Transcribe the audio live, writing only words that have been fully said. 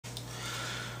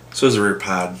So as a rear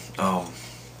pod, you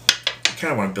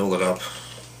kind of want to build it up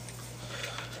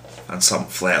on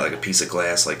something flat, like a piece of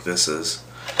glass like this is.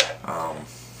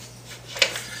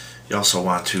 You also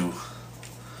want to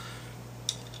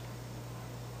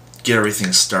get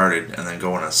everything started and then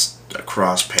go in a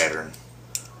cross pattern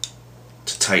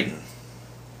to tighten.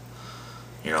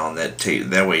 You know, and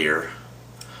that way you're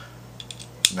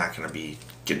not going to be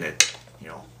getting it, you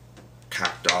know,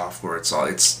 cocked off where it's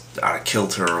out of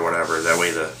kilter or whatever. That way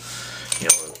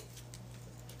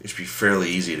it should be fairly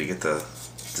easy to get the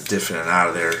diff in and out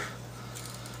of there,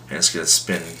 and it's going to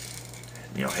spin,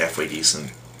 you know, halfway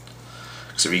decent.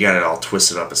 Because if you got it all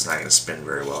twisted up, it's not going to spin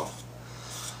very well.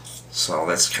 So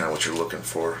that's kind of what you're looking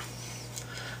for.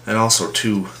 And also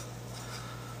too,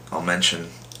 I'll mention,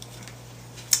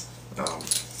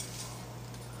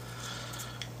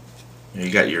 you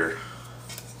got your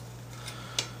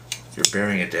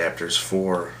bearing adapters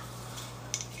for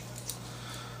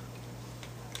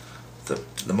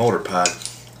the motor pod,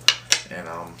 and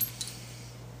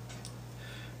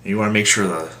you want to make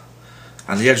sure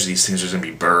on the edge of these things there's going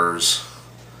to be burrs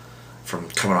from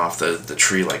coming off the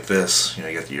tree like this. You know,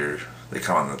 you got they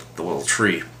come on the little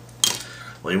tree.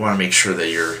 Well, you want to make sure that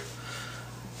you're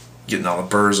getting all the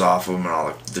burrs off of them and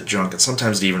all the junk, and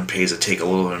sometimes it even pays to take a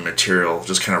little bit of material,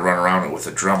 just kind of run around it with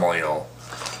a Dremel, you know,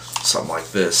 something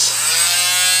like this.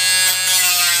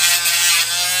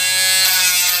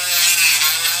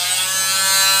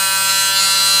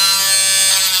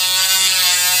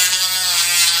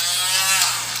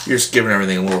 You're just giving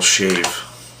everything a little shave.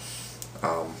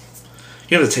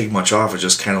 You don't have to take much off, it's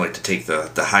just kind of like to take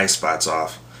the high spots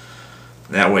off.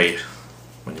 And that way,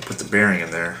 when you put the bearing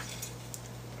in there,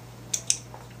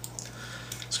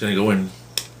 it's going to go in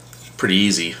pretty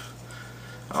easy.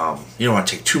 You don't want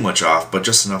to take too much off, but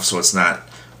just enough so it's not,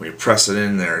 when you press it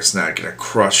in there, it's not going to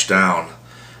crush down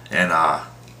and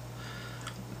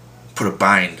put a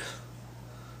bind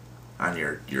on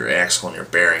your axle and your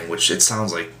bearing, which it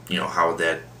sounds like, you know, how would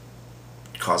that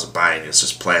cause a bind? It's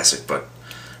just plastic, but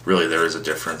really there is a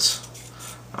difference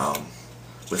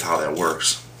with how that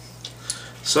works.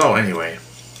 So anyway,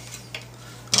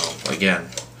 again,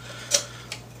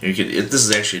 this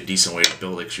is actually a decent way to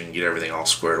build it because you can get everything all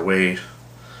squared away.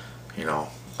 You know,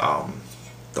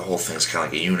 the whole thing's kind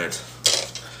of like a unit.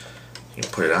 You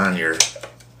can put it on your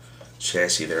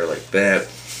chassis there like that.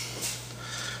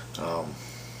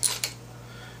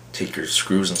 Take your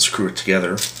screws and screw it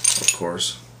together, of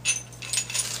course.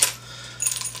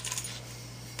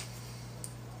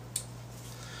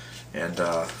 And you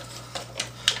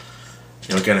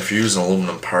know, again, if you're using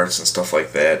aluminum parts and stuff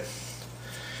like that,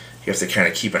 you have to kind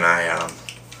of keep an eye on them,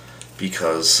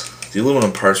 because the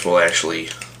aluminum parts will actually,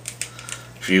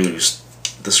 if you use,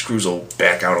 the screws will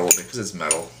back out a little bit because it's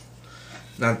metal.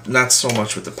 Not so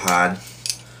much with the pod,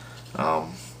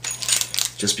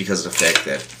 just because of the fact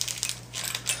that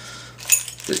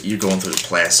you're going through the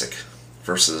plastic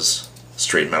versus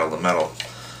straight metal to metal.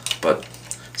 But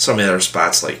some of the other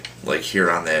spots, like here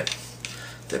on that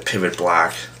pivot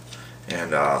block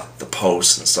and the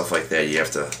posts and stuff like that, you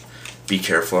have to be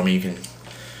careful. I mean, you can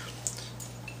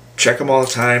check them all the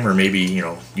time, or maybe, you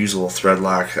know, use a little thread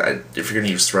lock. If you're going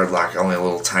to use thread lock, only a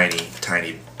little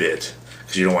tiny bit,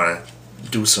 because you don't want to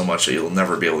do so much that you'll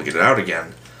never be able to get it out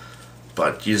again.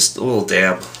 But just a little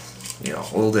dab, you know,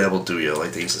 a little dab will do you,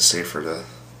 like they used to say for the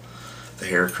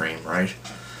hair cream, right?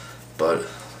 But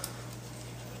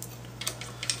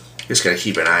you just got to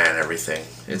keep an eye on everything.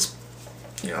 It's,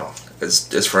 you know,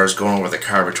 as far as going over the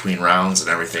car between rounds and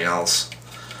everything else,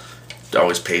 it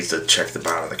always pays to check the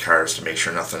bottom of the cars to make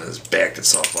sure nothing has backed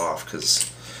itself off, because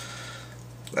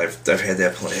I've had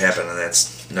that happen, and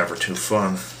that's never too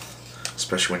fun,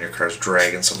 especially when your car's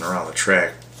dragging something around the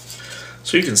track.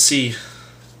 So you can see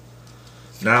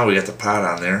now we got the pod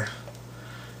on there.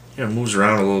 You know, it moves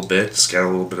around a little bit. It's got a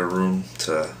little bit of room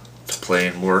to play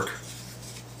and work.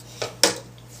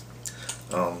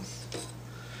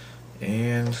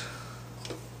 And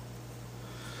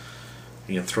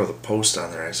you can throw the post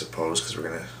on there, I suppose, because we're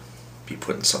going to be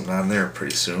putting something on there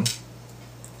pretty soon.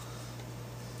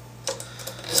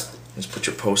 Just put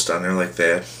your post on there like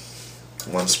that.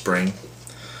 One spring.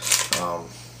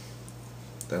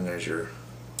 Then there's your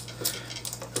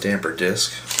damper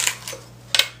disc.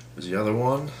 There's the other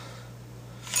one.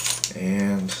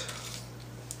 And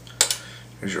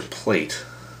here's your plate.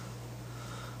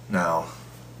 Now,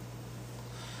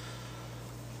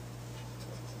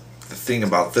 the thing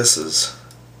about this is,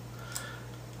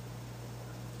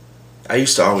 I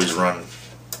used to always run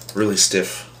really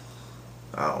stiff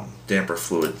damper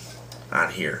fluid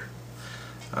on here,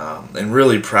 and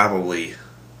really probably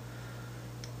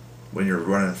when you're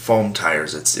running foam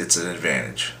tires, it's an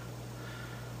advantage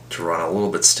to run a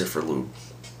little bit stiffer lube.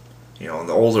 You know, in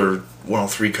the older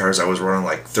 103 cars, I was running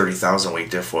like 30,000 weight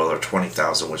diff oil or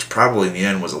 20,000, which probably in the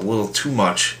end was a little too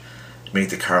much to make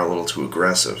the car a little too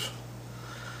aggressive.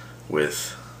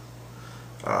 With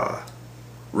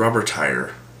rubber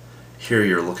tire, here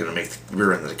you're looking to make the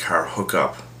rear end of the car hook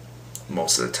up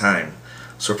most of the time,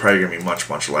 so it's probably going to be much,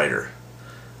 much lighter.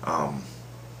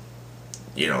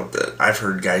 You know, I've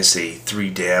heard guys say 3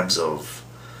 dabs of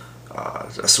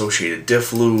associated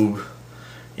diff lube.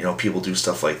 You know, people do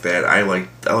stuff like that. I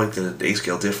like the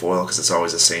A-scale diff oil because it's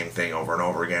always the same thing over and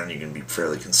over again. You can be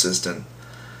fairly consistent.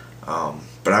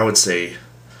 But I would say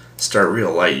start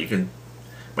real light. You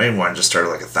might even want to just start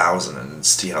at like 1,000 and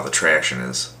see how the traction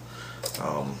is,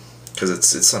 because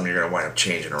it's something you're going to wind up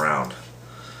changing around.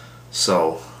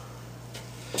 So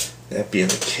that being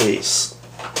the case,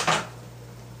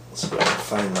 let's go ahead and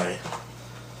find my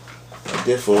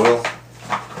diff oil.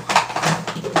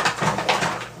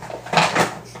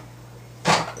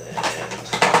 And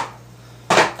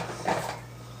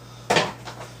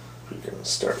we're going to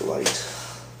start light.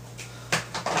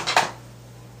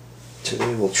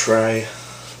 Today we'll try a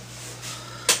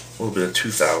little bit of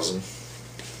 2,000.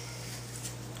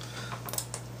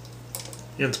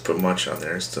 You don't have to put much on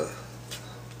there, just a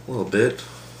little bit.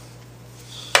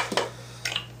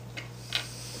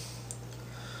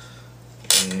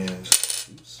 And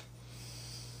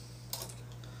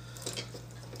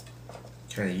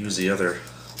kind of use the other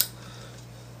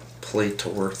plate to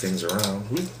work things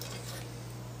around.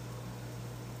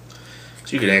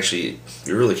 So you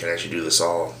really can actually do this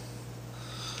all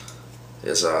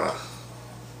as an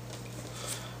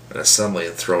assembly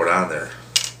and throw it on there.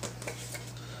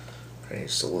 Okay,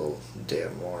 just a little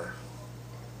dab more.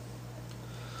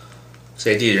 So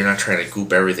the idea, you're not trying to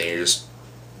goop everything, you just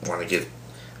want to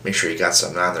make sure you got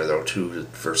something on there though too,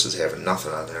 versus having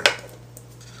nothing on there.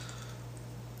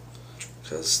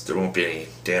 Because there won't be any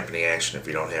dampening action if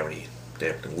you don't have any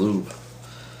dampening lube.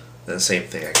 Then the same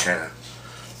thing, I kind of,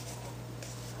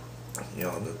 you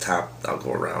know, on the top, I'll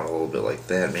go around a little bit like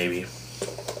that maybe.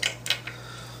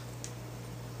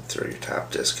 Throw your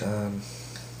top disc on,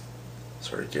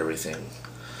 sort of get everything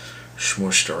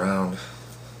smooshed around.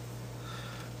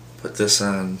 Put this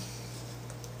on.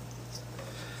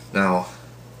 Now,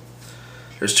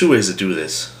 there's 2 ways to do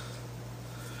this.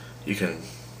 You can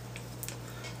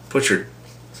put your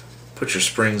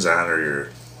springs on, or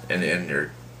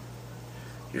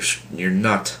your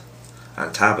nut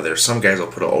on top of there. Some guys will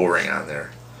put an O-ring on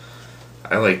there.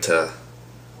 I like to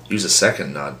use a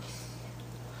second nut.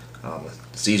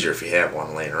 It's easier if you have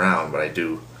one laying around, but I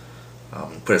do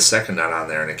put a second nut on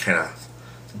there, and it kind of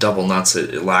double nuts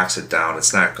it. It locks it down.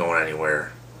 It's not going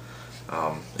anywhere.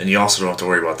 And you also don't have to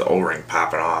worry about the O-ring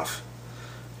popping off.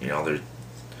 You know,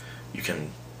 you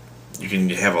can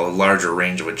have a larger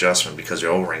range of adjustment because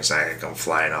your O-ring's not going to come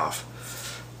flying off.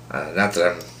 Not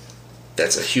that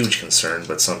that's a huge concern,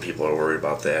 but some people are worried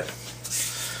about that.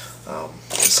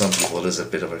 Some people it is a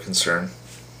bit of a concern.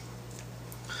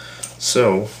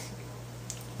 So,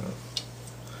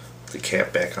 put the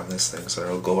cap back on this thing so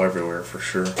it'll go everywhere for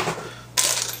sure.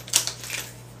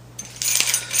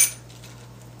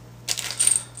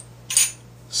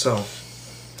 So,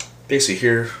 basically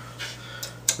here,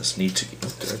 just need to,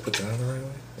 did I put that on the right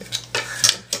way?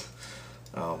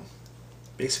 Yeah.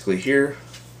 Basically here,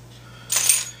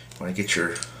 when I get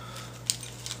your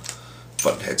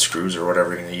button head screws or whatever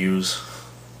you're going to use,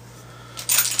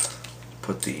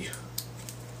 put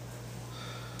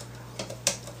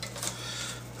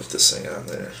this thing on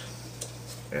there,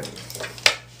 and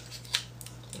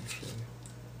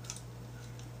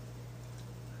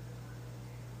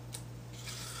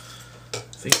I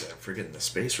think I'm forgetting the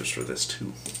spacers for this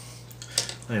too.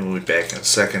 Let me move it back in a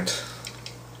second,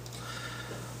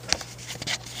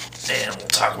 and we'll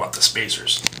talk about the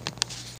spacers.